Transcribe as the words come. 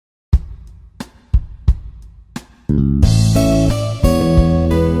Good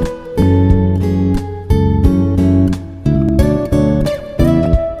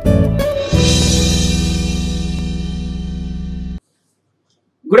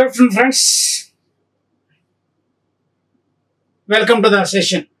afternoon, friends. Welcome to the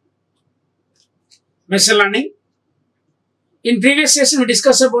session. Machine learning. In previous session, we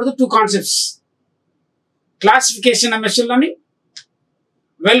discussed about the two concepts: classification of machine learning,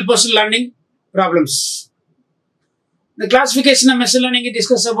 well-posted learning problems. The classification of machine learning, we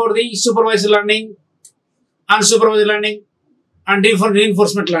discussed about the supervised learning, unsupervised learning, and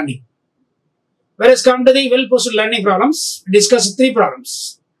reinforcement learning. Whereas come to the well-posted learning problems, we discussed three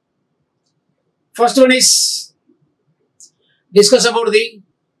problems. First one is discuss about the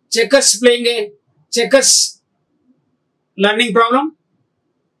checkers playing a checkers learning problem.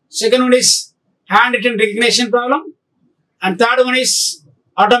 Second one is handwritten recognition problem. And third one is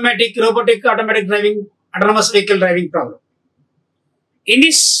robotic automatic driving, autonomous vehicle driving problem. In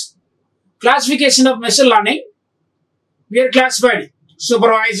this classification of machine learning, we are classified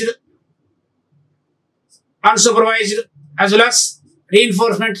supervised, unsupervised, as well as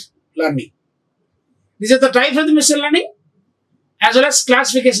reinforcement learning. These are the types of the machine learning as well as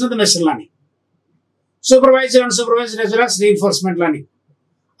classification of the machine learning. Supervised, unsupervised, as well as reinforcement learning.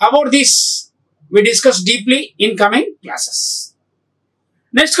 About this, we discuss deeply in coming classes.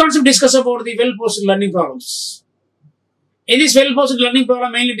 Next concept, discuss about the well-posted learning problems. In this well-posted learning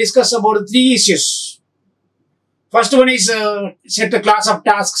problem, mainly discuss about three issues. First one is set a class of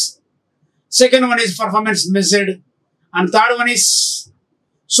tasks. Second one is performance measured. And third one is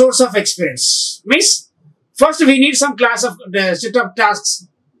source of experience. Means, first we need some class of set of tasks.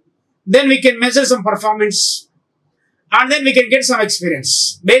 Then we can measure some performance. And then we can get some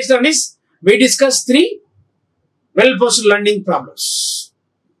experience. Based on this, we discuss three well-posted learning problems.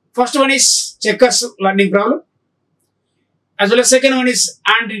 First one is checkers learning problem. As well as second one is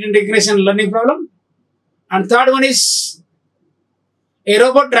handwritten recognition learning problem. And third one is a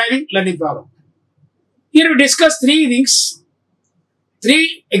robot driving learning problem. Here we discuss three things.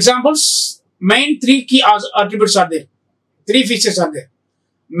 Three examples. Main three key attributes are there. Three features are there.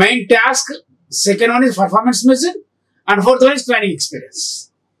 Main task, second one is performance measure, and fourth one is training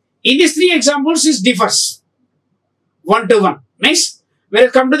experience. In these three examples, it differs 1 to 1. Means, when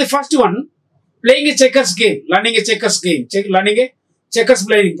it comes to the first one, playing a checkers game, learning a checkers game, learning a checkers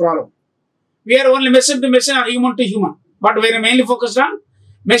playing problem. We are only machine to machine or human to human, but we are mainly focused on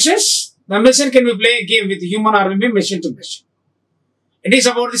machines. The machine can be play a game with human or maybe machine to machine. It is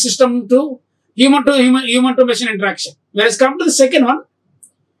about the system to human to machine interaction. Whereas come to the second one,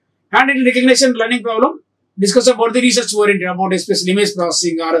 handwritten recognition learning problem, discuss about the research oriented, about especially image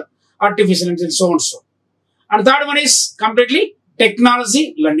processing or artificial intelligence, so and so. And third one is completely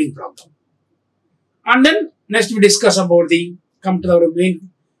technology learning problem. And then next we discuss about the, come to our main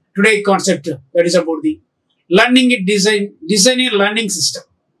today concept, that is about the learning designing a learning system.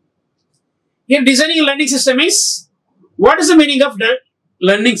 Here designing a learning system is, what is the meaning of the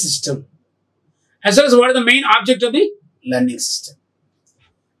learning system? As well as what is the main object of the learning system?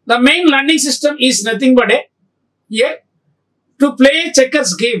 The main learning system is nothing but to play a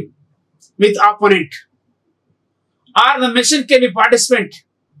checkers game with opponent, or the machine can be participant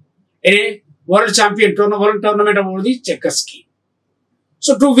in a world tournament about the checkers game.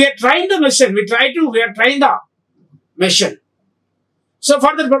 So we are trying the machine, we are trying the machine. So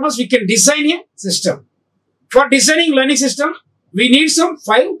for that purpose, we can design a system. For designing learning system, we need some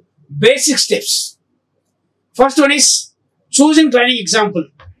 5 basic steps. First one is choosing training example.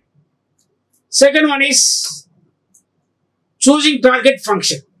 Second one is choosing target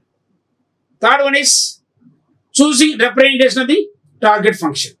function. Third one is choosing representation of the target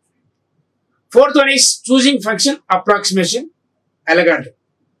function. Fourth one is choosing function approximation algorithm.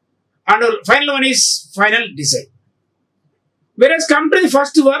 And final one is final design. Whereas come to the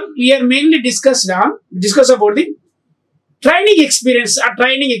first one, we are mainly discuss about the training experience or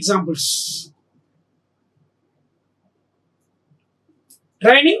training examples.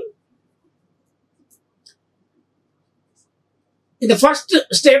 Training. In the first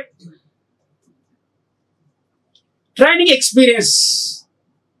step, training experience.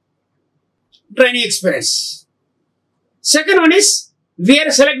 Second one is, we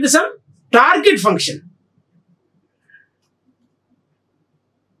are select some target function.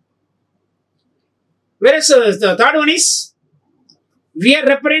 Whereas the third one is, we are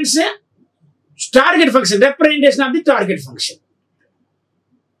referencing target function, representation of the target function.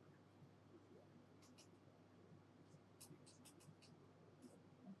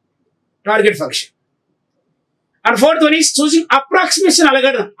 Target function. And fourth one is choosing approximation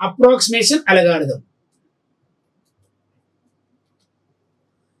algorithm.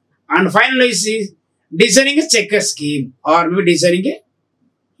 And finally is designing a checker scheme or maybe designing a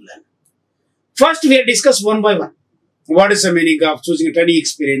learner. First, we have discussed one by one. What is the meaning of choosing a training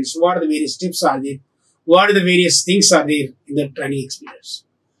experience? What are the various tips are there? What are the various things are there in the training experience?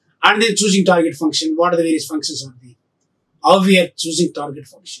 And then choosing target function. What are the various functions are there? How we are choosing target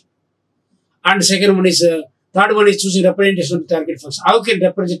function. And the second one is, third one is choosing representation of the target function. How can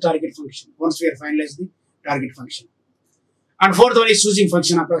represent target function once we have finalized the target function. And fourth one is choosing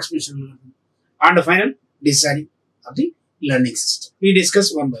function approximation. And the final, designing of the learning system. We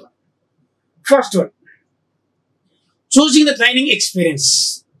discuss one by one. First one, choosing the training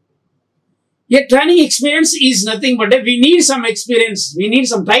experience. A training experience is nothing but we need some experience. We need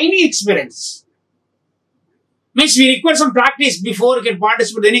some training experience. Means we require some practice before we can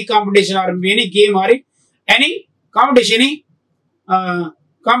participate in any competition or any game or any competition,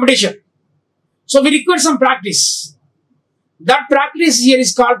 competition. So we require some practice. That practice here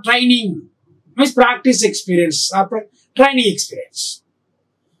is called training. Means practice experience or training experience.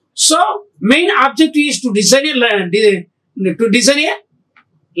 So main objective is to design a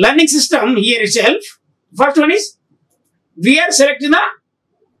learning system here itself. First one is we are selecting the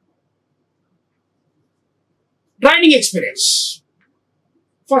training experience.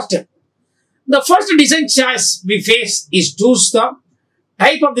 First step. The first design choice we face is choose the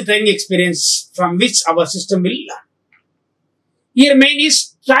type of the training experience from which our system will learn. Here main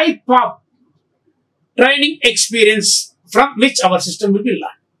is type of training experience from which our system will be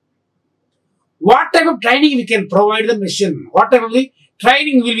learned. What type of training we can provide the machine? What type of the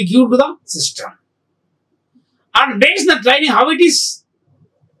training will we give to the system? And based on the training, how it is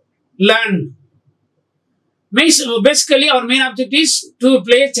learned. Means basically our main objective is to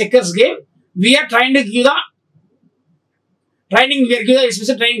play a checkers game. We are trying to give the training, we are giving a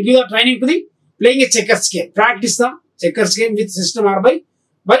special training, give the training to the playing a checkers game. Practice the checkers game with system or by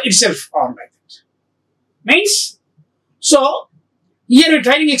itself or like that. Means, so here a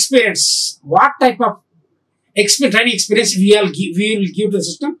training experience. What type of training experience we will give to the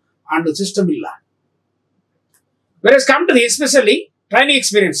system and the system will learn. Whereas come to the especially training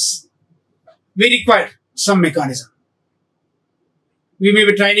experience, we require some mechanism. We may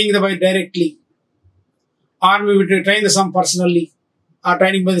be training the by directly, or we will train the some personally, or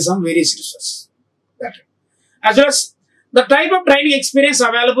training by some various resources. That way. As well as the type of training experience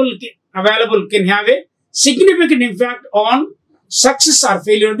available can have a significant impact on success or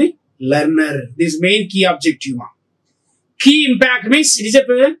failure of the learner. This is main key objective. Key impact means it is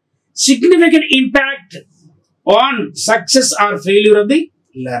a significant impact on success or failure of the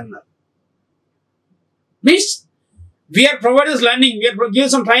learner. Means we are providing learning, we are giving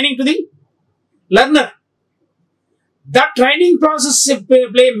some training to the learner. That training process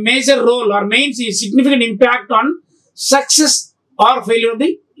play a major role or main significant impact on success or failure of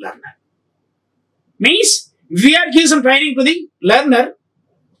the learner. Means we are giving some training to the learner.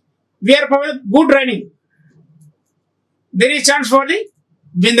 We are providing good training. There is chance for the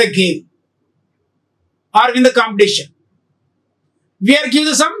win the game or win the competition. We are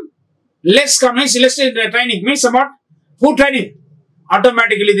giving some less training, means somewhat poor training.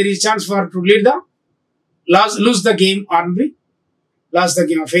 Automatically there is chance for to lead the lose the game or lose the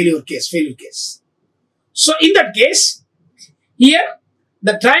game or failure case. So in that case, here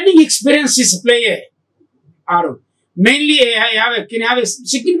the training experience is play or mainly can have a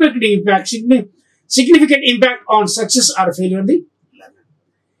significant impact on success or failure of the learner.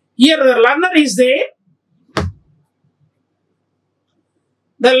 Here the learner is there.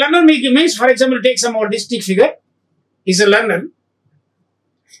 The learner means, for example, take some autistic figure. Is a learner.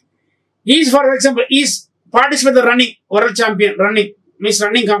 He is, for example, is participate in the running world champion running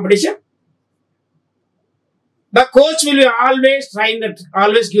competition. The coach will be always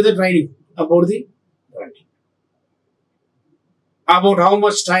give the training about the running. About how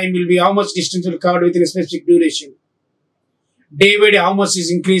much time will be, how much distance will be covered within a specific duration. Day by day, how much is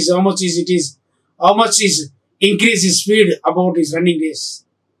increased, how much is increase his speed about his running race.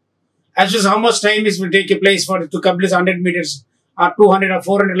 As well as how much time will take a place for to complete 100 meters or 200 or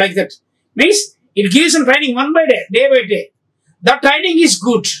 400 like that. Means it gives some training day by day. The training is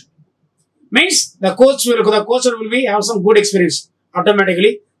good. Means the coach will have some good experience.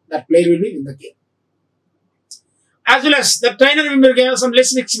 Automatically that player will be in the game. As well as the trainer will have some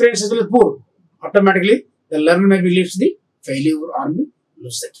less experience as well as poor. Automatically the learner may be leads to the failure or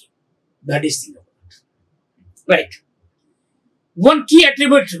lose the game. That is the thing. Right. One key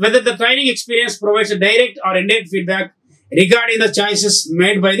attribute whether the training experience provides a direct or indirect feedback regarding the choices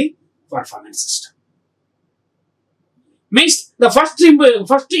made by the performance system. Means the first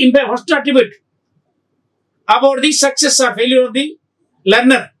attribute about the success or failure of the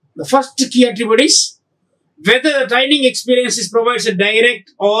learner, The first key attribute is whether the training experience provides a direct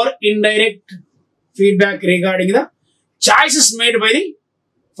or indirect feedback regarding the choices made by the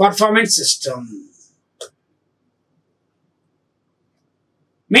performance system.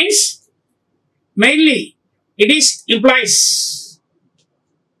 Means mainly it is implies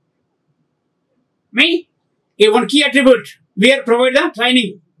one key attribute. We are provide the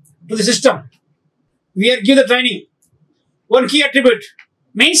training to the system. We are give the training. One key attribute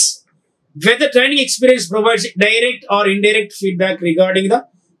means whether training experience provides direct or indirect feedback regarding the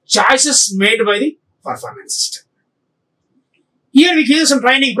choices made by the performance system. Here we give some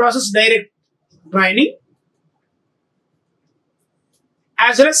training process, direct training,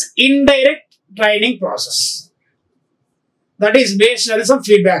 as well as indirect training process. That is based on some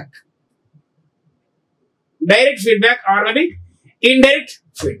feedback. Direct feedback or maybe indirect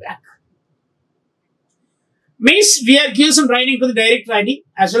feedback. Means we are giving some training to the direct training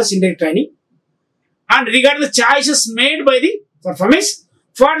as well as indirect training. And regarding the choices made by the performance,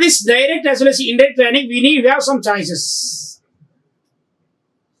 for this direct as well as indirect training, we have some choices.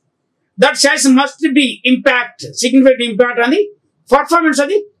 That choice must be significant impact on the performance of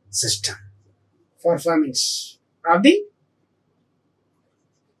the system. Performance of the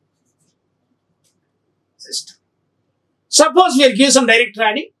system. Suppose we are giving some direct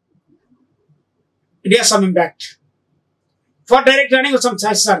training, it has some impact. For direct training, some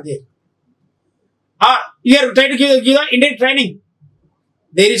choices are there. Or you are trying to give the indirect training,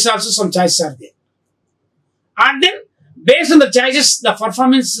 there is also some choices are there. And then based on the choices, the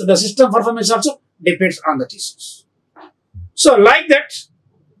performance, the system performance also depends on the issues. So like that,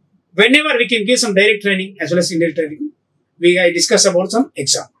 whenever we can give some direct training as well as indirect training, I discuss about some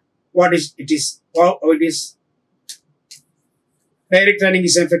example. What is it is, how it is. Direct training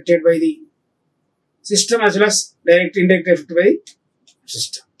is affected by the system as well as indirect affected by the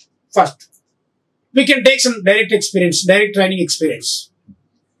system. First, we can take some direct training experience.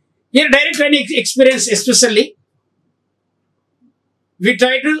 Here direct training experience especially, we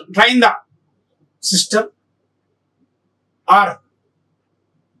try to train the system or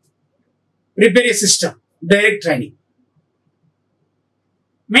prepare a system, direct training.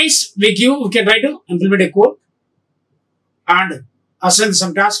 Means we can try to implement a code and assign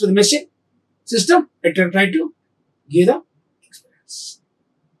some tasks to the machine system, it will try to give the experience.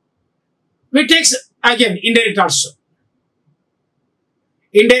 We take again indirect also.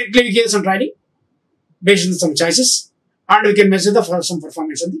 Indirectly we give some training based on some choices and we can measure some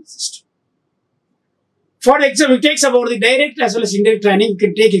performance of the system. For example, we take about the direct as well as indirect training. We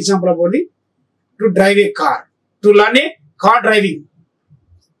can take example about to drive a car, to learn a car driving,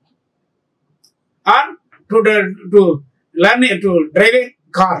 or to drive a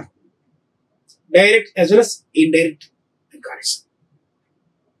car, direct as well as indirect mechanism.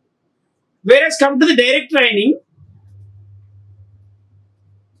 Whereas come to the direct training,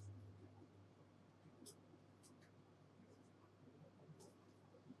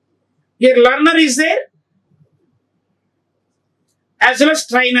 here learner is there as well as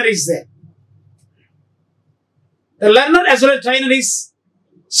trainer is there. The learner as well as trainer is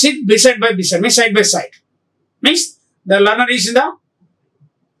sit side by side. Means the learner is in the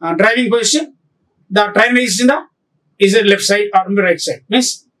driving position, the trainer is in the left side or on the right side.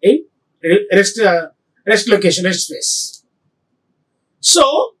 Means in rest location, rest space.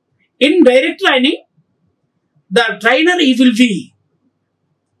 So in direct training, the trainer he will be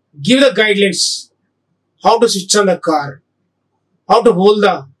give the guidelines how to switch on the car, how to hold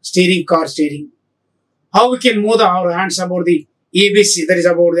the car steering, how we can move our hands about the ABC, that is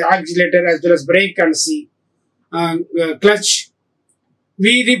about the accelerator as well as brake and clutch.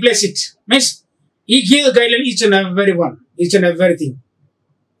 We replace it. Means he gives the guideline each and everything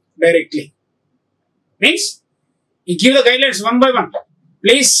directly. Means he gives the guidelines one by one.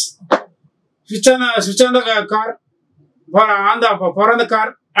 Please switch on the car, for on the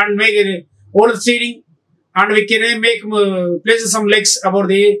car and make it hold the steering, and we can make place some legs about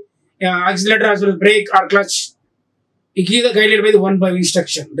the accelerator as well as brake or clutch. He gives the guideline by the one by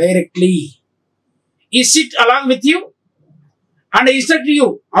instruction directly. He sit along with you and instruct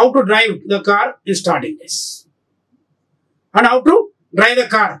you how to drive the car in starting this. And how to drive the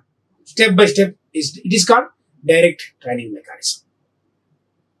car step by step. It is called direct training mechanism.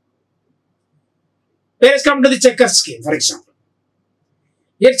 Let us come to the checkers game, for example.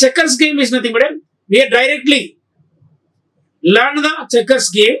 Here checkers game is nothing but we directly learn the checkers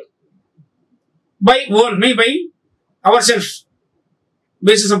game by ourselves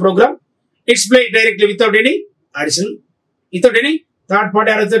based on some program. It's played directly without any additional, without any third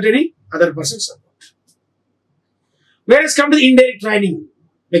party or without any other person's support. Whereas come to the indirect training,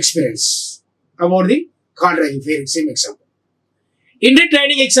 experience about the car driving. Same example. Indirect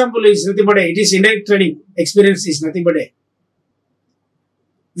training example is nothing but it is indirect training experience is nothing but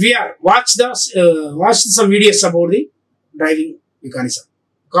we are watch some videos about the driving mechanism,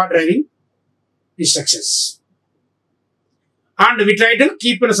 car driving instructions, and we try to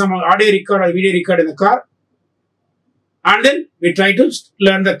keep some audio record or video record in the car, and then we try to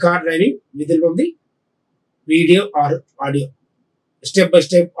learn the car driving with the help of the video or audio, step by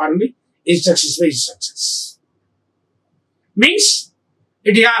step, or instructions by instructions. Means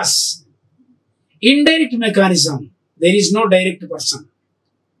it has indirect mechanism. There is no direct person.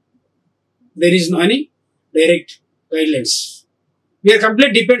 There is no any direct guidelines. We are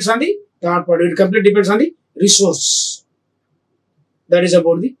completely depends on the third party. It completely depends on the resource. That is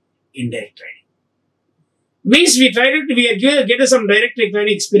about the indirect training. Means we try to get some direct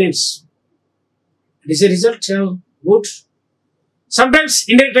training experience. It is a result good. Sometimes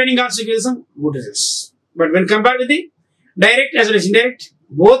indirect training also gives some good results. But when compared with the direct as well as indirect,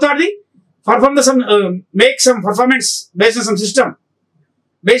 both are the make some performance based on some system,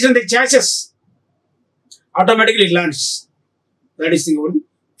 based on the chassis, automatically it learns. That is the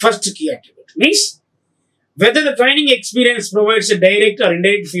first key attribute. Means whether the training experience provides a direct or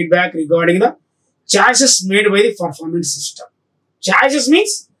indirect feedback regarding the chassis made by the performance system. Chassis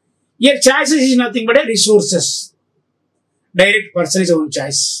means here chassis is nothing but a resources. Direct person is own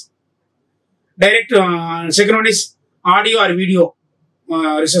choice. Direct second one is audio or video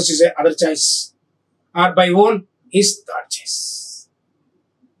resources is other choice. Or by own is third choice.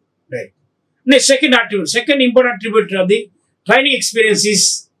 Right. Next, second attribute. Second important attribute of the training experience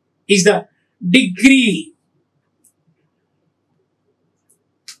is the degree.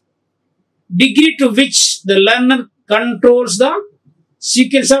 Degree to which the learner controls the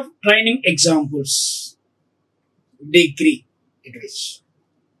sequence of training examples. Degree at which.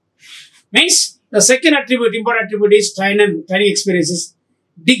 Means the second attribute, important attribute is training experiences.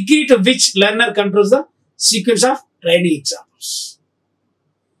 Degree to which learner controls the sequence of training examples.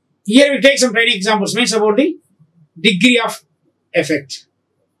 Here we take some training examples. Means about the degree of effect.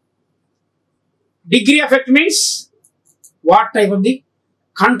 Degree of effect means what type of the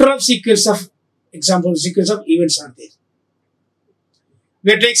control of sequence of example, sequence of events are there.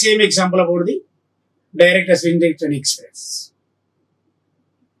 We take same example about the direct as indirect training experience.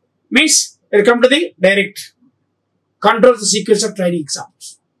 Means we come to the direct control the sequence of training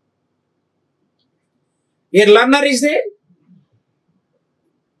examples. Here learner is there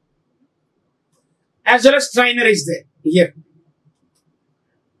as well as trainer is there here.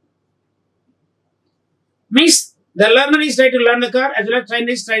 Means the learner is trying to learn the car as well as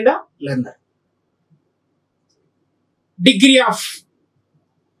trainer is trying the learner. Degree of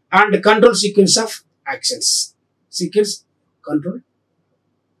and control sequence of actions. Sequence, control,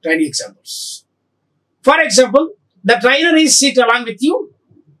 training examples. For example, the trainer is sit along with you,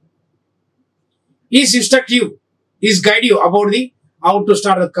 is instruct you, is guide you about the how to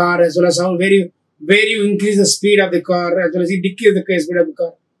start the car as well as how where you increase the speed of the car as well as you decrease the speed of the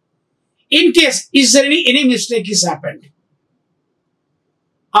car. In case, is there any mistake is happened?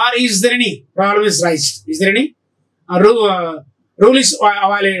 Or is there any problem is raised? Is there any rule is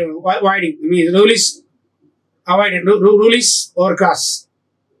avoiding? I mean, rule is avoided. Rule is overcrossed.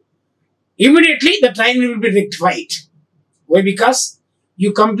 Immediately, the trainer will be rectified. Why? Because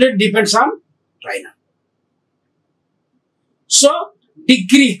you completely depends on trainer. So,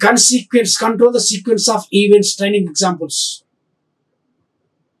 degree, consequence, control the sequence of events, training examples.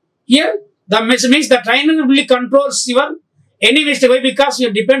 Here, the means the trainer really controls your any mistake. Why? Because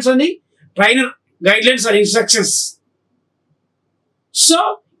it depends on the trainer guidelines or instructions.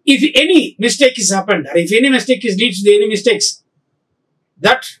 So, if any mistake is happened, or if any mistake is leads to any mistakes,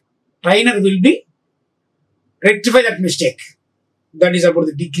 that trainer will be rectify that mistake. That is about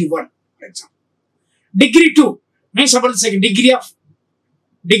the degree 1, for example. Degree 2 means about the second degree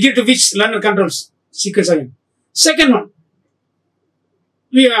to which learner controls sequence of events. Second one.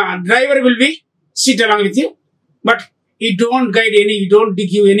 Driver will be sit along with you, but he don't guide any, he don't give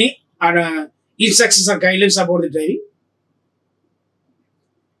you any instructions or guidelines about the driving.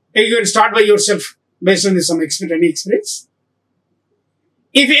 You can start by yourself based on some experience.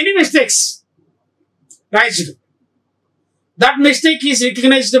 If any mistakes raised, that mistake is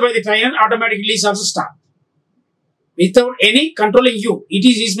recognized by the trainer, automatically is also stopped. Without any controlling you, it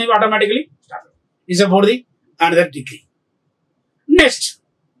is maybe automatically stopped. Is about the another degree. Next.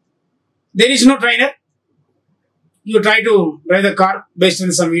 There is no trainer. You try to drive the car based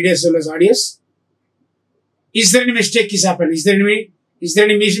on some videos as well as audios. Is there any mistake is happened? Is there any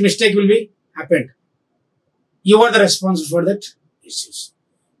mistake will be happened? You are the responsible for that issues.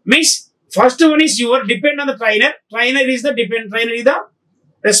 Means first one is your depend on the trainer. Trainer is the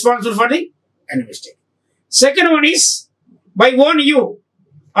responsible for the any mistake. Second one is by own you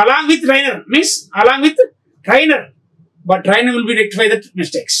along with trainer, means along with trainer, but trainer will be rectify the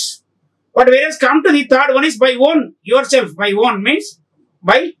mistakes. But whereas come to the third one is by own yourself. By own means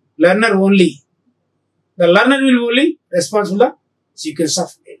by learner only. The learner will only responsible the sequence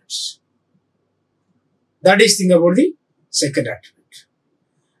of events. That is thing about the second attribute.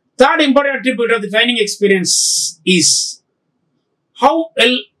 Third important attribute of the training experience is how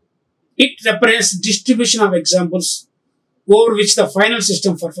well it represents distribution of examples over which the final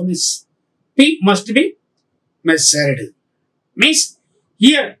system performance P must be measured. Means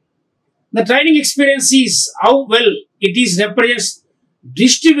here the training experience is how well it is represents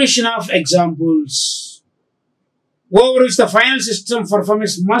distribution of examples over which the final system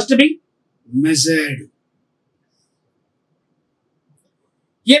performance must be measured.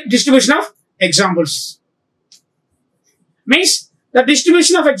 Here distribution of examples means the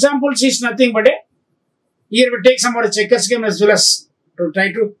distribution of examples is nothing but a, here we take some of the checkers game as well as to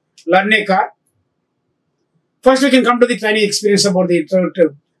try to learn a car. First we can come to the training experience about the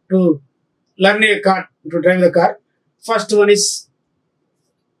to learn a car, to drive the car. First one is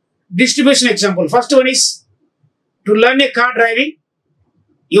distribution example. First one is to learn a car driving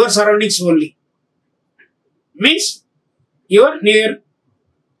your surroundings only. Means your near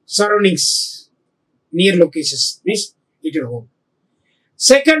surroundings, near locations, means at your home.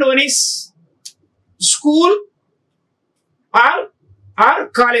 Second one is school or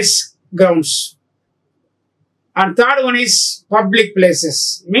college grounds. And third one is public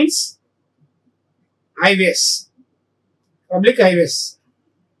places, means highways, public highways.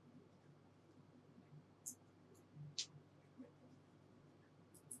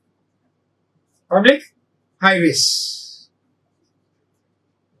 Public highways.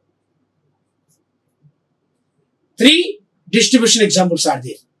 Three distribution examples are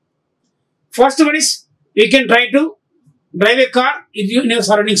there. First one is you can try to drive a car in your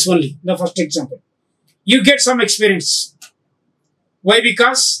surroundings only. The first example. You get some experience. Why?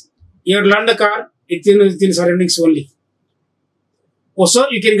 Because you have learned the car within surroundings only. Also,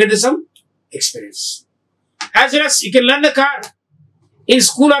 you can get some experience. As well as you can learn the car in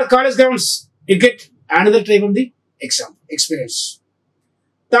school or college grounds. You get another type of the experience.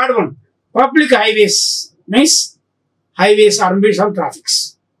 Third one, public highways. Means highways are based on traffic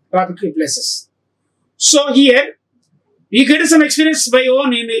places. So here, you get some experience by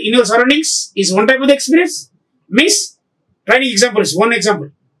own in your surroundings is one type of the experience. Means training example is one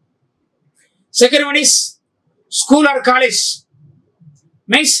example. Second one is school or college.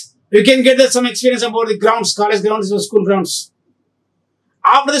 Means you can get some experience about the grounds, college grounds or school grounds.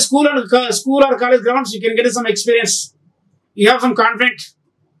 After the school or college grounds, you can get some experience. You have some confidence.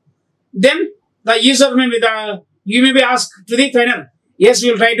 Then the user you may be asked to the trainer. Yes, we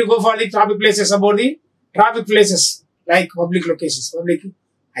will try to go for the traffic places, about the traffic places like public locations, public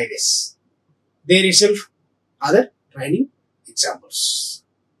highways. There itself other training examples.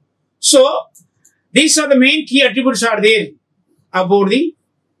 So these are the main key attributes are there about the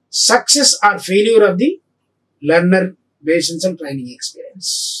success or failure of the learner based on some training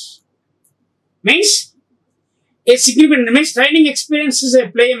experience. Means training experiences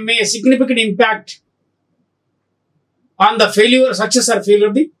play a significant impact on the success or failure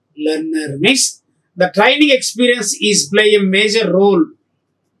of the learner. Means the training experience is play a major role.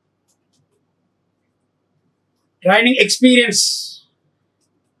 Training experience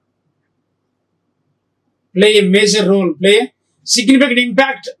play a major role, play a significant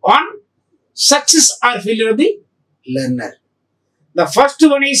impact on success or failure of the learner. The first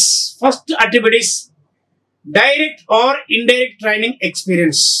attribute is direct or indirect training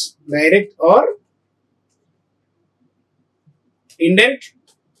experience. Direct or indirect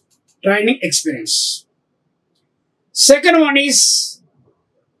training experience. Second one is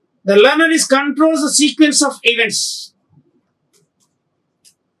the learner controls the sequence of events.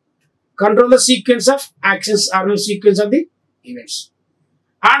 Control the sequence of actions or the sequence of the events.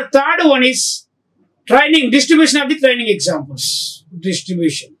 And third one is distribution of the training examples.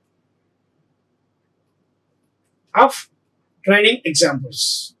 Distribution of training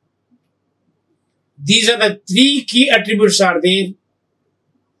examples. These are the three key attributes are there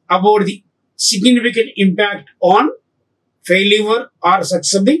about the significant impact on failure or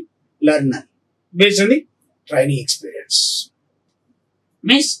success of the learner based on the training experience.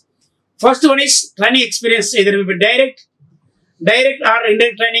 Means first one is training experience either will be direct or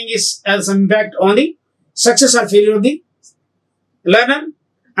indirect training has some impact on the success or failure of the learner.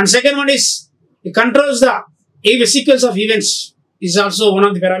 And second one is it controls the sequence of events is also one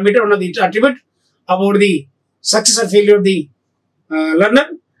of the parameter, one of the attribute about the success or failure of the learner.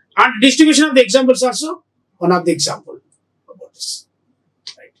 And distribution of the examples also one of the example about this.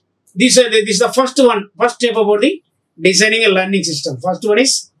 Right. This is the first one, first step about the designing a learning system. First one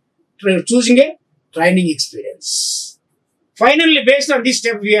is choosing a training experience. Finally, based on this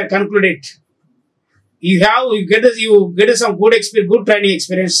step, we are concluded. You get some good experience, good training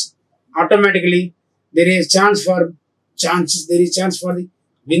experience. Automatically, there is chance for the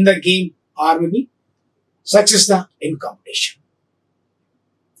win the game or maybe success in competition.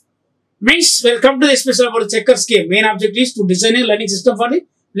 Means we'll come to the special about the checkers game. Main object is to design a learning system for the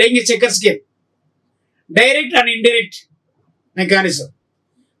playing a checkers game. Direct and indirect mechanism.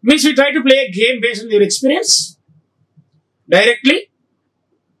 Means we try to play a game based on your experience. Directly.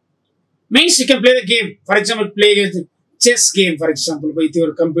 Means you can play the game. For example, play a chess game, for example, with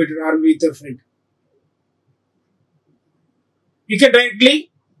your computer or with your friend. You can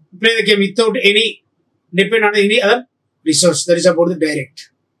directly play the game without any, depend on any other resource. That is about the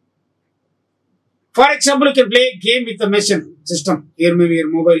direct. For example, you can play a game with the machine system. Here maybe your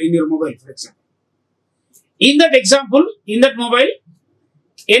mobile, in your mobile, for example. In that example, in that mobile,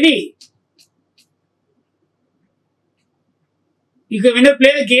 when you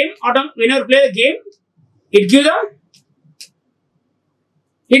play the game, it gives the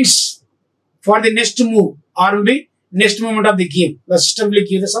hints for the next move or maybe next movement of the game. The system will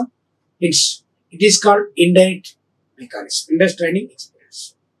give some hints. It is called indirect mechanism, indirect training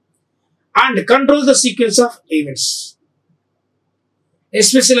experience. And controls the sequence of events.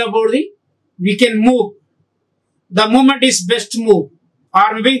 Especially about we can move. The movement is best move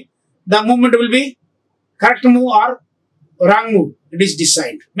or maybe the movement will be correct move or wrong move. It is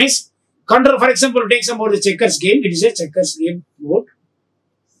designed. Means control, for example, take some about the checkers game. It is a checkers game board.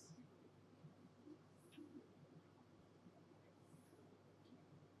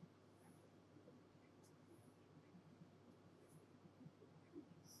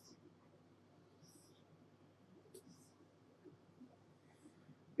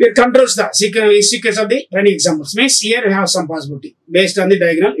 It controls the sequence of the running examples. Means here we have some possibility. Based on the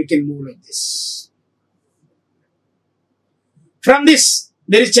diagonal, you can move like this. From this,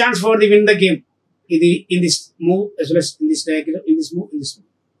 there is chance for the win the game in this move as well as in this diagram, in this move, in this move.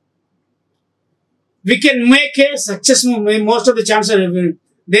 We can make a success move. Most of the chances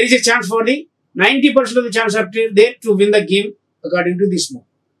there is a chance for the 90% of the chance are there to win the game according to this move.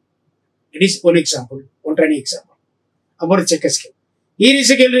 It is one example, one training example about a checkers game. Here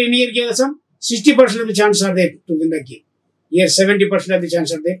is a in here some 60% of the chances are there to win the game. Here 70% of the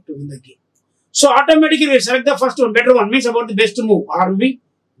chances are there to win the game. So automatically we select the first one, better one, means about the best move or will be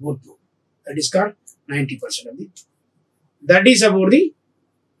good move. That is called 90% of the. That is about the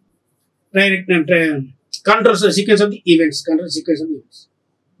control sequence of the events. Control sequence of the events.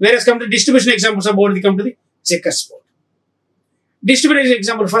 Whereas come to distribution examples about the come to the checkers board. Distribution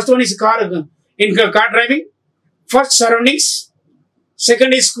example. First one is car driving. First surroundings.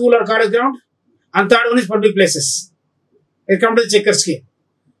 Second is school or college ground. And third one is public places. Here come to the checkers game.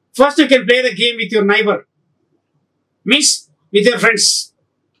 First you can play the game with your neighbor. Means with your friends.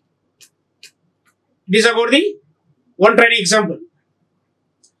 It is about the one training example.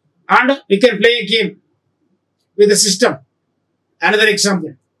 And you can play a game with the system. Another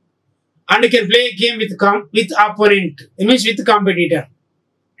example. And you can play a game with opponent. It means with competitor.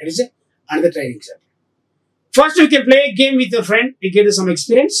 That is another training example. First, you can play a game with your friend. You get some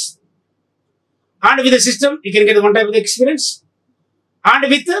experience. And with the system, you can get one type of experience. And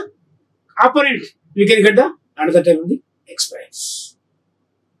with the opponent, you can get another type of the experience.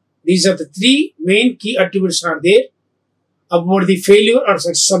 These are the three main key attributes are there about the failure or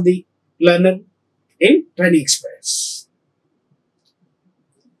success of the learner in training experience.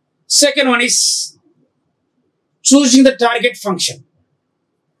 Second one is choosing the target function.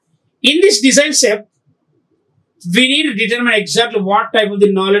 In this design step, we need to determine exactly what type of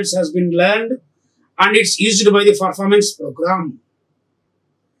the knowledge has been learned and it's used by the performance program.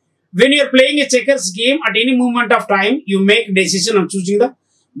 When you are playing a checkers game at any moment of time, you make a decision on choosing the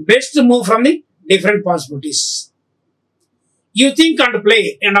best move from the different possibilities. You think and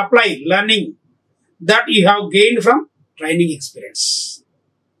play and apply learning that you have gained from training experience.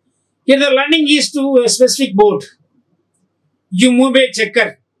 Here the learning is to a specific board. You move a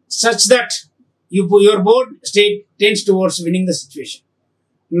checker such that your board state tends towards winning the situation.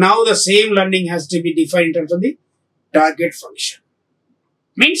 Now the same learning has to be defined in terms of the target function.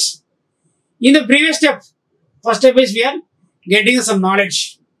 Means, in the previous step, first step is we are getting some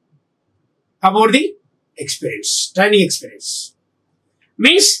knowledge about the experience, training experience.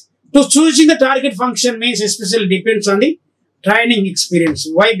 Means, to choosing the target function means especially depends on the training experience.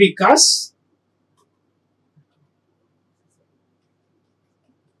 Why? Because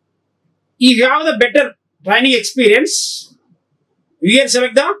if you have the better training experience, we can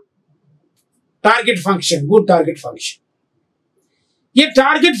select the target function, good target function. A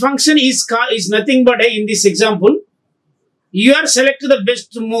target function is nothing but in this example, you are selected the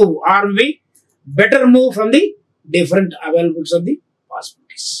best move or better move from the different availables of the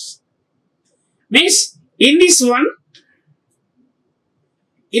possibilities. Means in this one,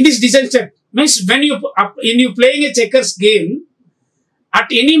 in this design step, means when you playing a checkers game, at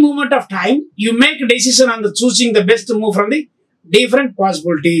any moment of time, you make a decision on the choosing the best move from the different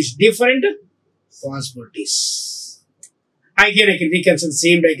possibilities. IARE, we can see the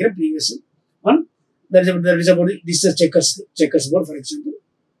same diagram previous one. There is about this is checkers board, for example.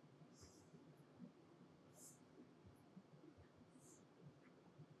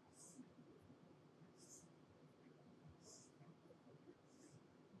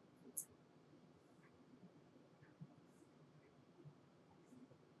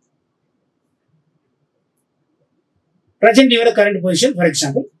 Present your current position, for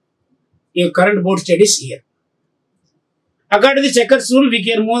example, your current board state is here. According to the checkers rule, we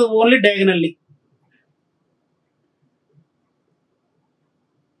can move only diagonally.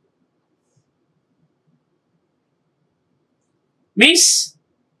 Means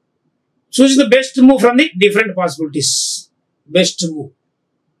choose the best move from the different possibilities. Best move.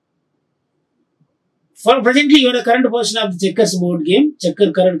 For presently, your current position of the checkers board game,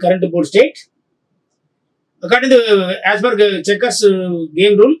 current board state. According to as per checkers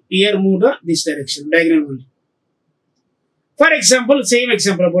game rule, here move to this direction, diagonal only. For example, same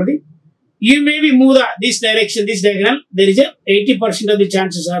example about it. You may be move this direction, this diagonal. There is a 80% of the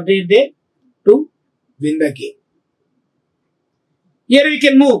chances are there to win the game. Here we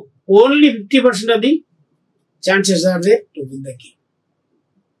can move only 50% of the chances are there to win the game.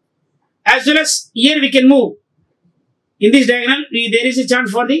 As well as here we can move in this diagonal. There is a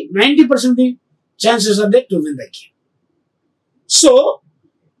chance for the 90% of the chances are there to win the game. So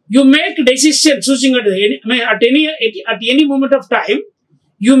you make a decision choosing at any moment of time.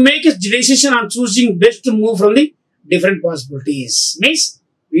 You make a decision on choosing best move from the different possibilities. Means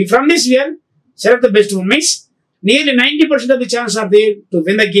from this we are select the best move. Means nearly 90% of the chances are there to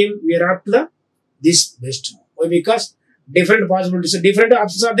win the game. We are up to this best move. Why? Because different possibilities, different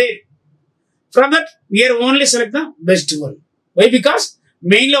options are there. From that we are only select the best one. Why? Because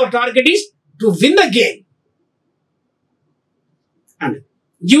mainly our target is to win the game. And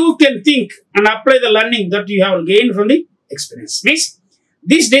you can think and apply the learning that you have gained from the experience. Means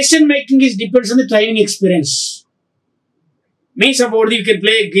this decision making is depends on the training experience. Means about you can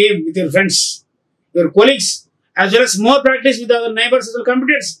play a game with your friends, your colleagues, as well as more practice with other neighbors as well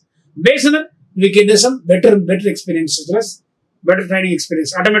competitors. Based on that, we get some better experience as well as better training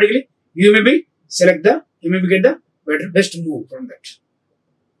experience. Automatically, you may be get the best move from that.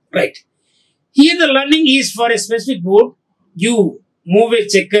 Right. Here the learning is for a specific board. You move a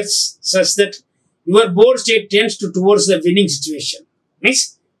checkers such that your board state tends towards the winning situation.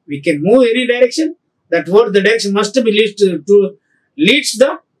 Means we can move any direction. That word the direction must be leads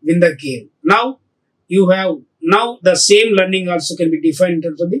the win the game. Now the same learning also can be defined in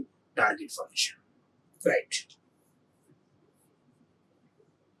terms of the target function. Right.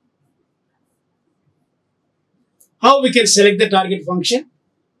 How we can select the target function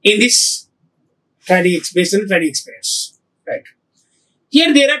in this based on training experience. Right.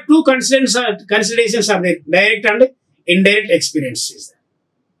 Here there are two considerations are there, direct and indirect experience is there.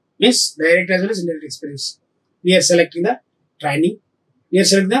 Means direct as well as indirect experience. We are selecting the training. We are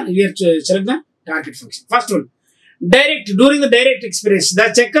selecting the target function. First one, direct. During the direct experience,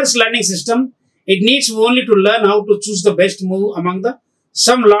 the checkers learning system, it needs only to learn how to choose the best move among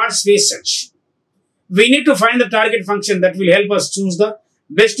some large space search. We need to find the target function that will help us choose the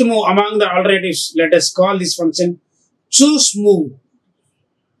best move among the alternatives. Let us call this function choose move.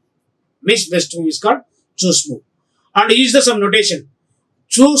 Means best move is called choose move. And use some notation.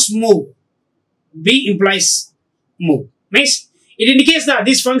 Choose move. B implies move. Means it indicates that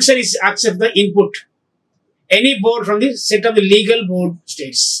this function is accept the input. Any board from the set of the legal board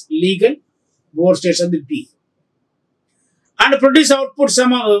states. Legal board states of the B. And produce output some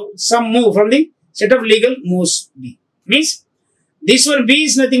move from the set of legal moves B. Means this one B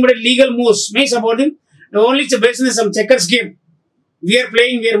is nothing but a legal moves. Means about them only it's based on some checkers game. We are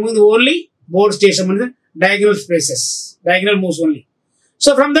moving only board states among the diagonal spaces. Diagonal moves only.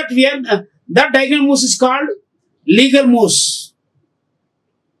 So from that we are that diagonal moves is called legal moves.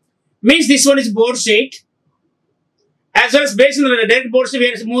 Means this one is board state. As well as based on the direct board state, we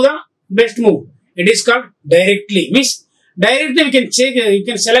have to move the best move. It is called directly. Means Directly we can check, you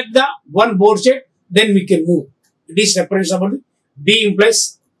can select the one board state, then we can move. This represents about B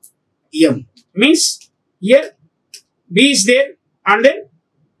implies M. Means here B is there and then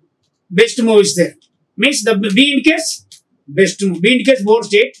best move is there. Means the B indicates best move. B indicates board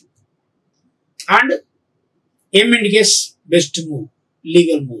state and M indicates best move,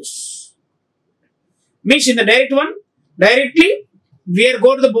 legal moves. Means in the direct one, directly we are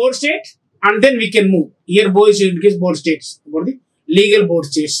go to the board state and then we can move. Here board indicates board states, about the legal board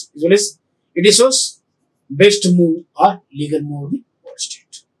states, as well as it shows best move or legal move of the board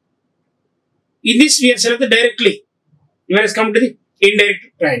state. In this we are selected directly. Whereas come to the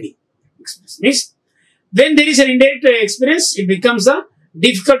indirect training experience. Means when there is an indirect experience, it becomes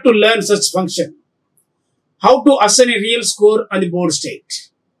difficult to learn such function. How to assign a real score on the board state.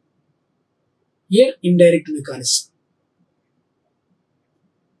 Here indirect mechanism.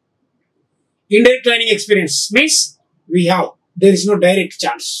 Indirect training experience means we have, there is no direct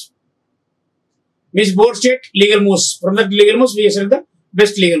chance. Means board state, legal moves. From that legal moves, we select the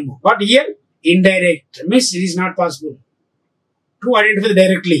best legal move. But here, indirect means it is not possible to identify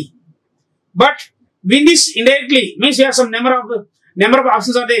directly. But when this indirectly means we have some number of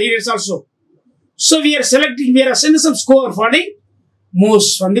options are there here also. So we are selecting, we are assigning some score for the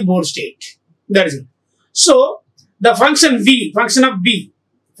moves from the board state. That is it. So the function V, function of B,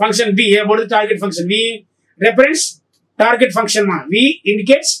 function B about the target function. V represents target function. V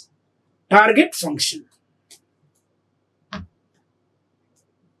indicates target function.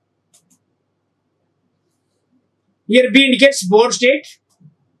 Here B indicates board state.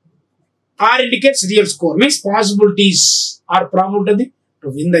 R indicates real score. Means possibilities or probability to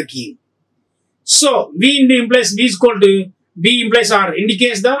win the game. So V implies B is equal to B implies R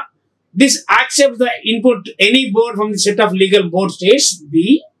indicates the this accepts the input any board from the set of legal board states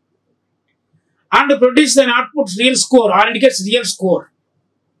B and produce an output real score. R indicates real score.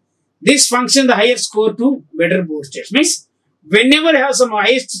 This function the higher score to better board states. Means whenever have some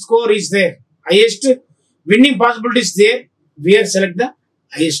highest score is there, highest winning possibility is there, we are select the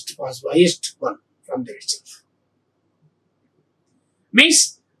highest possible, highest one from there itself.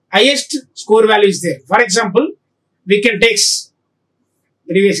 Means highest score value is there. For example, we can take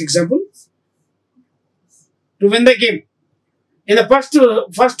previous example. To win the game, in the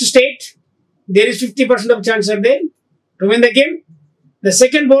first state, there is 50% of chance are there to win the game. The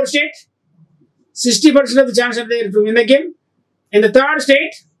second board state, 60% of the chance are there to win the game. In the third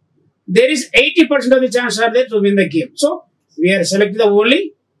state, there is 80% of the chance are there to win the game. So we are selecting the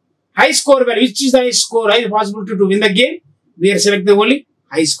only high score value. Which is the high score, high possibility to win the game? We are selecting the only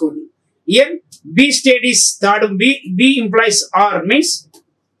high score. Here B state is third. B implies R means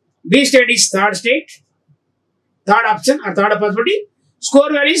B state is third state. Third option or third possibility.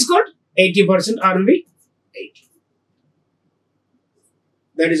 Score value is good. 80% R will be 80.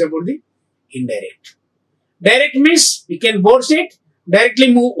 That is about the indirect. Direct means we can board state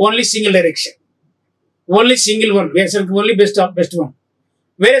directly move only single direction. Only single one. We are selecting only best one.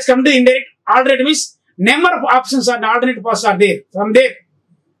 Whereas come to indirect, alternate means number of options and alternate paths are there. From there,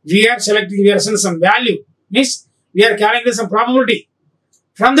 we are selecting, we are assigning some value. Means we are calculating some probability.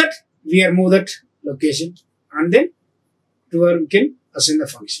 From that, we are move that location and then to where we can assign the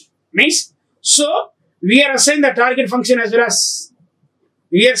function. Means so we are assigning the target function as well as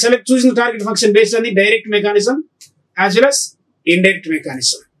we are choosing the target function based on the direct mechanism as well as indirect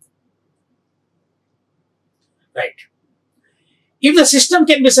mechanism. Right. If the system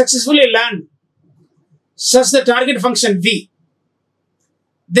can be successfully learned such the target function V,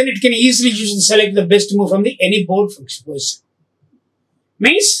 then it can easily use and select the best move from the any board function position.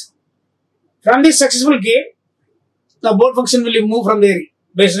 Means from this successful game, the board function will move from there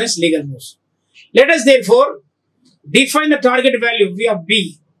based on its legal moves. Let us therefore define the target value V of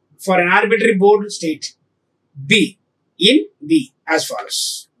B for an arbitrary board state B in B as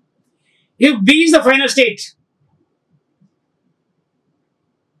follows. If B is the final state,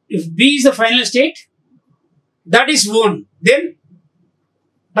 that is 1, then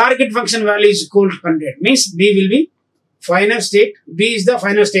target function value is equal to 100. Means B will be final state. B is the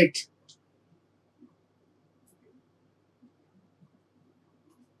final state.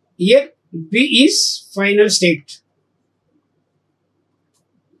 Here B is final state.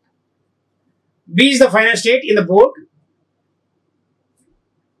 B is the final state in the board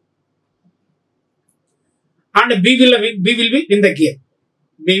and B will be in the game.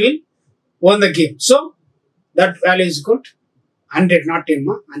 B will win the game. So that value is equal to 100, not 10,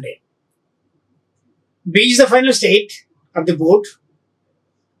 100. B is the final state of the board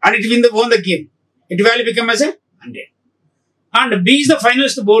and it will win the game. It value become as a 100. And B is the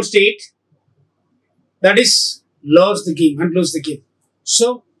finalist board state, that is lose the game and lose the game.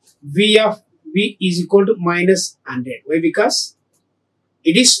 So V of B is equal to minus 100. Why? Because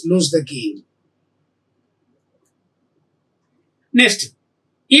it is lose the game. Next,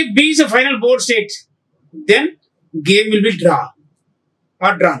 if B is a final board state, then game will be drawn.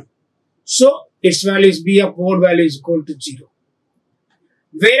 So its value is B of board value is equal to 0.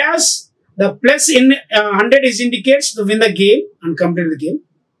 Whereas the plus in 100 is indicates to win the game and complete the game.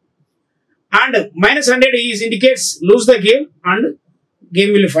 And minus 100 is indicates lose the game and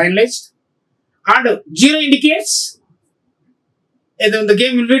game will be finalized. And 0 indicates the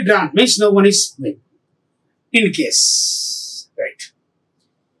game will be drawn. Means no one is win. In case. Right.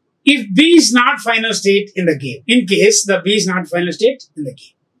 If B is not final state in the game. In case the B is not final state in the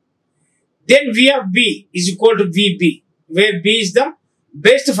game. Then V of B is equal to VB. Where B is the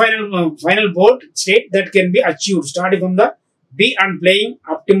best final board state that can be achieved starting from the B and playing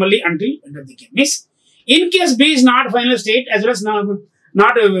optimally until end of the game. Means in case B is not final state as well as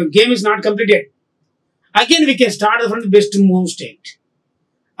game is not completed, again we can start from the best move state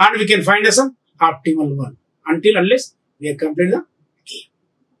and we can find some optimal one unless we have completed the game.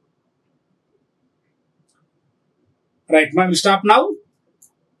 Right, ma, we'll stop now.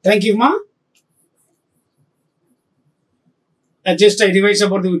 Thank you, ma. I revise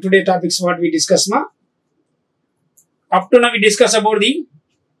about the today topics what we discussed, ma. Up to now we discuss about the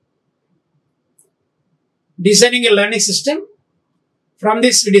designing a learning system. From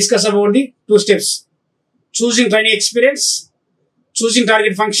this we discuss about the 2 steps. Choosing training experience, choosing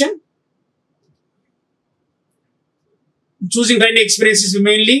target function. Choosing training experience is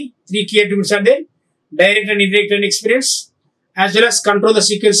mainly 3 key attributes are there. Direct and indirect training experience, as well as control the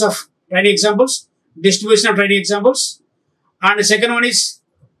sequence of training examples, distribution of training examples. And the second one is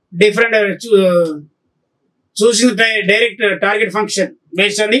different choosing the direct target function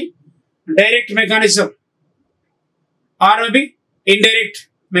based on the direct mechanism or maybe indirect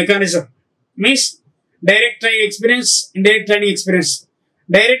mechanism. Means direct training experience, indirect training experience.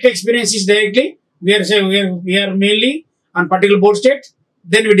 Direct experience is directly we are saying we are mainly on particular board state,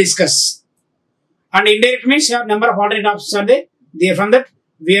 then we discuss. And indirect means number of alternate options are there. There from that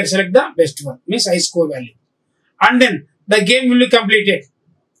we are select the best one, means high score value. And then the game will be completed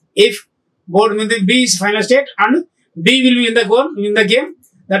if board with the B is final state and B will be in the game.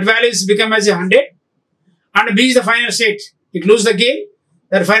 That value is become as 100 and B is the final state. It lose the game.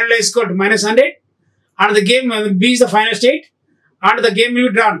 That final is equal to minus 100 and the game B is the final state and the game will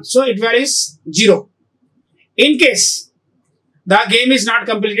be drawn. So it value is 0. In case the game is not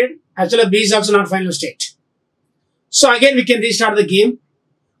completed, actually B is also not final state. So again we can restart the game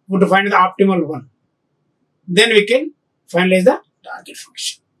to find the optimal one. Then we can finalize the target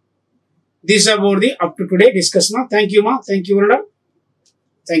function. This is about the up to today discussion. Thank you, ma. Thank you, Varada.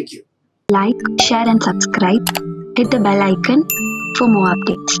 Thank you. Like, share and subscribe. Hit the bell icon for more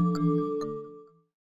updates.